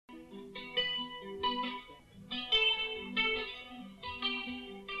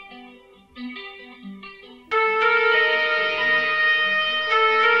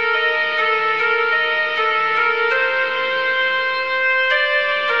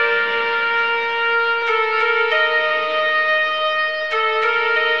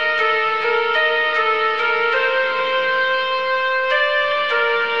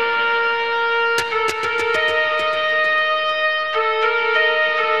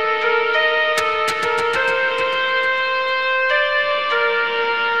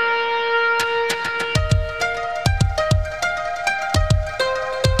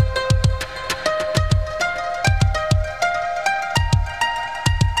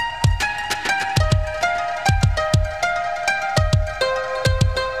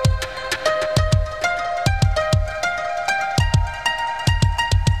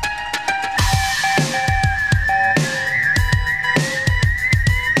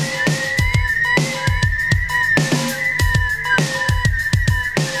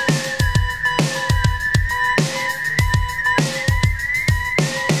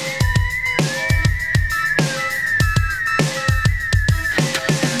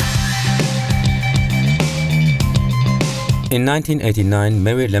In 1989,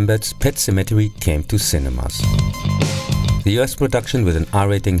 Mary Lambert's Pet Sematary came to cinemas. The US production with an R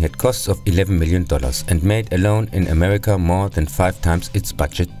rating had costs of $11 million and made alone in America more than 5 times its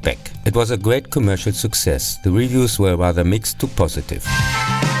budget back. It was a great commercial success. The reviews were rather mixed to positive.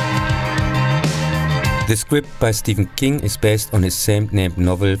 The script by Stephen King is based on his same-named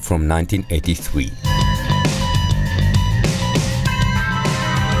novel from 1983.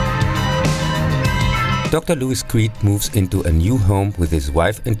 Dr. Lewis Creed moves into a new home with his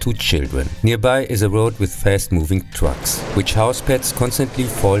wife and 2 children. Nearby is a road with fast-moving trucks, which house pets constantly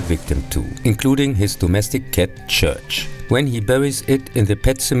fall victim to, including his domestic cat Church. When he buries it in the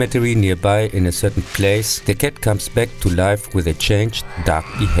pet cemetery nearby in a certain place, the cat comes back to life with a changed, dark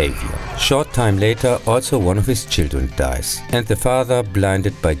behavior. Short time later, also one of his children dies, and the father,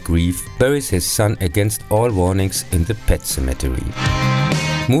 blinded by grief, buries his son against all warnings in the pet cemetery.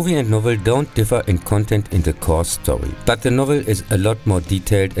 Movie and novel don't differ in content in the core story, but the novel is a lot more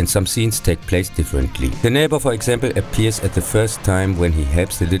detailed and some scenes take place differently. The neighbor, for example, appears at the first time when he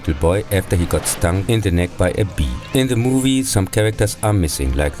helps the little boy after he got stung in the neck by a bee. In the movie, some characters are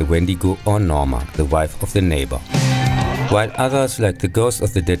missing, like the Wendigo or Norma, the wife of the neighbor. While others, like the ghost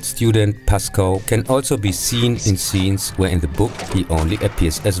of the dead student Pascoe, can also be seen in scenes where in the book he only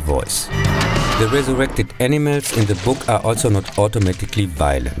appears as voice. The resurrected animals in the book are also not automatically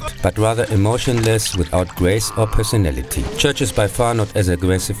violent, but rather emotionless without grace or personality. Church is by far not as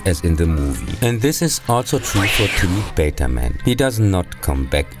aggressive as in the movie. And this is also true for Timmy Baterman. He does not come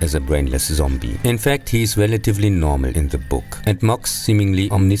back as a brainless zombie. In fact, he is relatively normal in the book and mocks, seemingly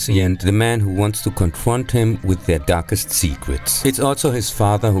omniscient, the man who wants to confront him with their darkest secrets. It's also his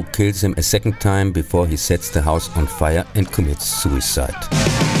father who kills him a second time before he sets the house on fire and commits suicide.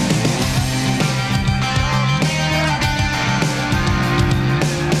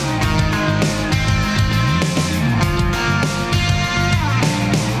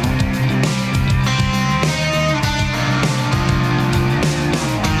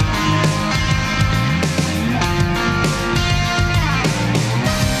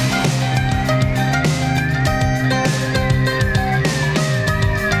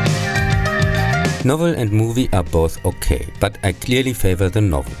 Novel and movie are both okay, but I clearly favor the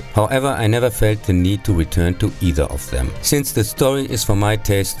novel. However, I never felt the need to return to either of them, since the story is for my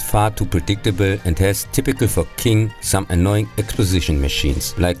taste far too predictable and has, typical for King, some annoying exposition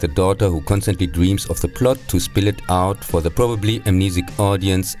machines, like the daughter who constantly dreams of the plot to spill it out for the probably amnesic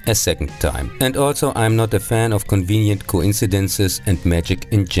audience a second time. And also, I'm not a fan of convenient coincidences and magic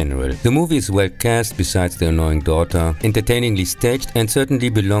in general. The movie is well cast besides the annoying daughter, entertainingly staged, and certainly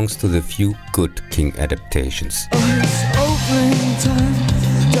belongs to the few good King adaptations. It's opening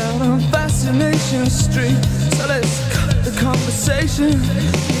time down on Fascination Street, so let's cut the conversation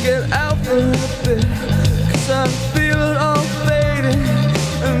and get out for a bit, 'cause I feel it all fading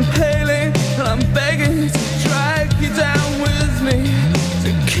and paling, and I'm begging to drag you down with me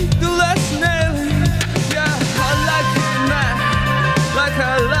to keep the last nailing. Yeah, I like it now, like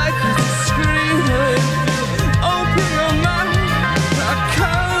I like it to scream. If you open your mouth, I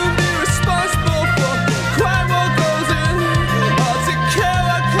can't be responsible for quite what goes in, or to care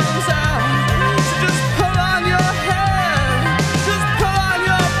what comes out. So just pull on your hair, just pull on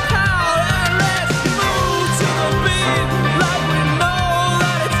your power, and let's move to the beat like we know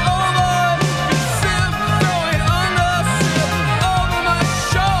that it's over. Sip going under, sip over my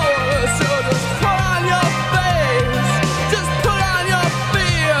shoulder. So just pull on your face, just pull on your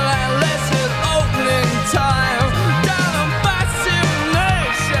feel, and let's hit opening time down on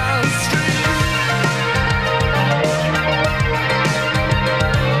Fascination Street.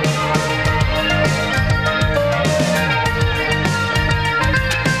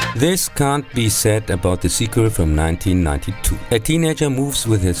 This can't be said about the sequel from 1992. A teenager moves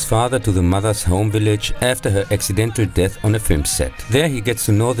with his father to the mother's home village after her accidental death on a film set. There he gets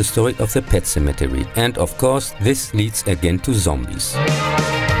to know the story of the pet cemetery, and of course this leads again to zombies.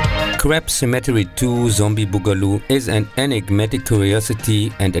 Cub Sematary 2 Zombie Boogaloo is an enigmatic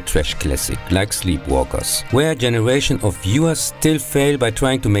curiosity and a trash classic, like Sleepwalkers, where a generation of viewers still fail by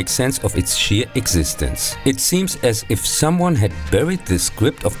trying to make sense of its sheer existence. It seems as if someone had buried the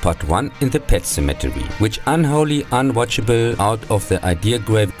script of part 1 in the pet cemetery, which unholy, unwatchable, out of the idea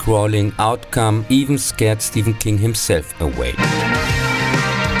grave crawling outcome even scared Stephen King himself away.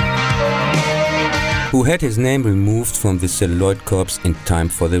 who had his name removed from the celluloid corpse in time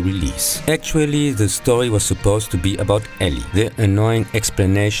for the release. Actually, the story was supposed to be about Ellie, the annoying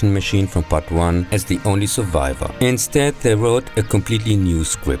explanation machine from part 1, as the only survivor. Instead, they wrote a completely new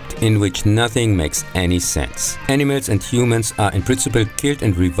script, in which nothing makes any sense. Animals and humans are in principle killed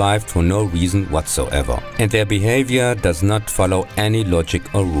and revived for no reason whatsoever, and their behavior does not follow any logic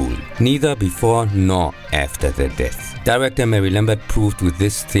or rule, neither before nor after their death. Director Mary Lambert proved with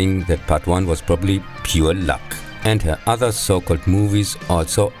this thing that part 1 was probably pure luck, and her other so-called movies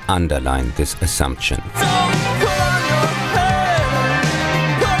also underline this assumption.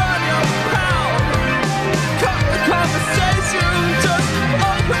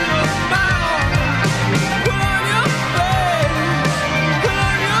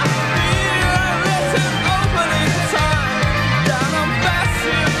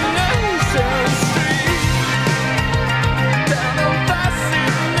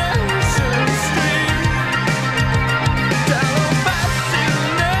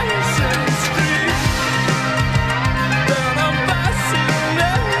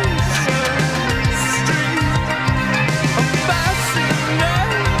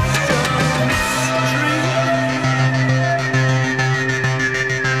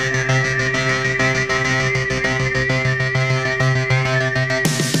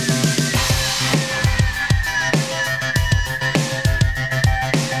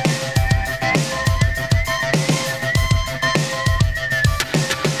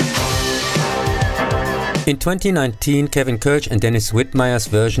 In 2019, Kevin Kirsch and Dennis Whitmire's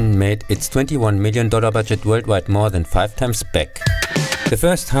version made its $21 million budget worldwide more than 5 times back. The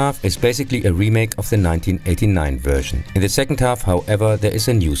first half is basically a remake of the 1989 version. In the second half, however, there is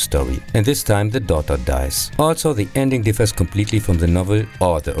a new story, and this time the daughter dies. Also, the ending differs completely from the novel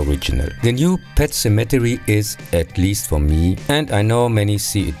or the original. The new Pet Sematary is, at least for me, and I know many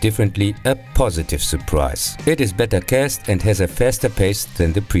see it differently, a positive surprise. It is better cast and has a faster pace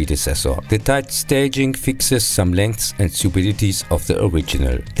than the predecessor. The tight staging fixes some lengths and stupidities of the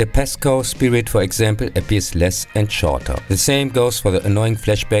original. The Pascoe spirit, for example, appears less and shorter. The same goes for the annoying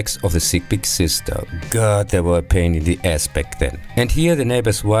flashbacks of the sick big sister. God, they were a pain in the ass back then. And here the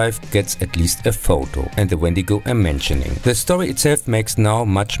neighbor's wife gets at least a photo, and the Wendigo a mentioning. The story itself makes now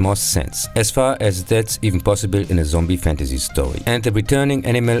much more sense, as far as that's even possible in a zombie fantasy story. And the returning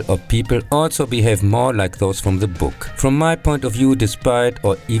animal or people also behave more like those from the book. From my point of view, despite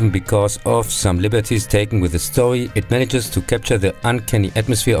or even because of some liberties taken with the story, it manages to capture the uncanny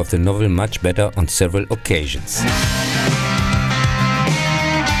atmosphere of the novel much better on several occasions.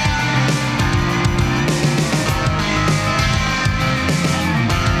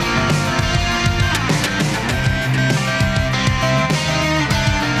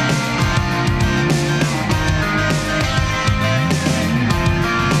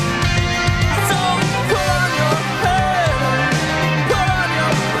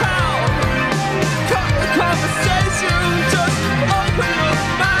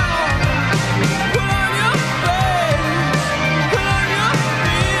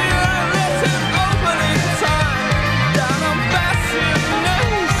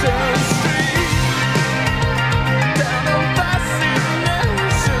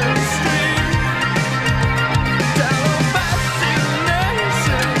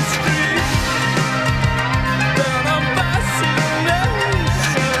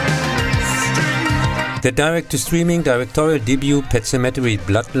 The direct-to-streaming directorial debut Pet Sematary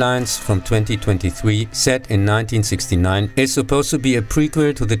Bloodlines from 2023, set in 1969, is supposed to be a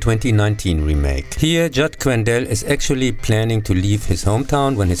prequel to the 2019 remake. Here, Judd Crandell is actually planning to leave his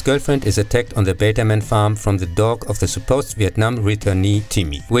hometown when his girlfriend is attacked on the Betaman farm from the dog of the supposed Vietnam returnee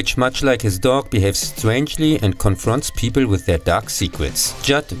Timmy, which, much like his dog, behaves strangely and confronts people with their dark secrets.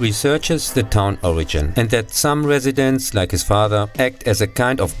 Judd researches the town origin, and that some residents, like his father, act as a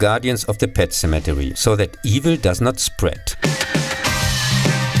kind of guardians of the Pet Cemetery, so that evil does not spread.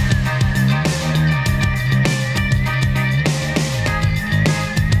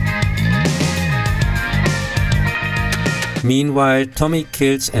 Meanwhile, Tommy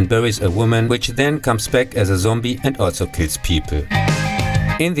kills and buries a woman, which then comes back as a zombie and also kills people.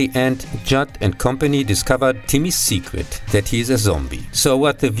 In the end, Judd and company discovered Timmy's secret, that he is a zombie. So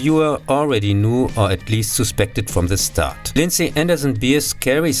what the viewer already knew, or at least suspected from the start. Lindsay Anderson Beer's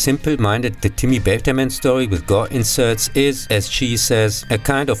scary, simple-minded The Timmy Betaman story with gore inserts is, as she says, a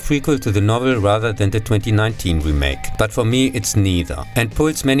kind of prequel to the novel rather than the 2019 remake. But for me it's neither, and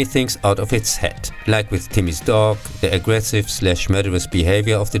pulls many things out of its head. Like with Timmy's dog, the aggressive/murderous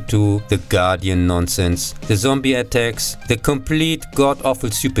behavior of the two, the guardian nonsense, the zombie attacks, the complete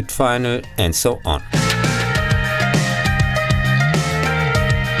god-awful stupid final, and so on.